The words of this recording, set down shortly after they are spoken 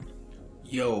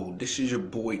Yo, this is your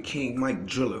boy King Mike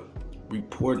Driller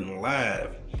reporting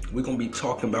live. We're gonna be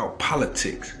talking about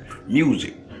politics,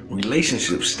 music,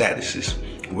 relationship statuses,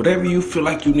 whatever you feel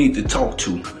like you need to talk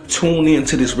to. Tune in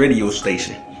to this radio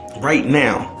station right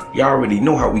now. Y'all already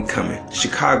know how we coming.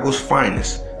 Chicago's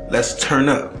finest. Let's turn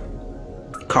up.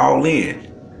 Call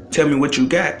in. Tell me what you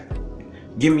got.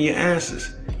 Give me your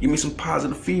answers. Give me some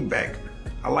positive feedback.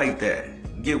 I like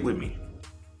that. Get with me.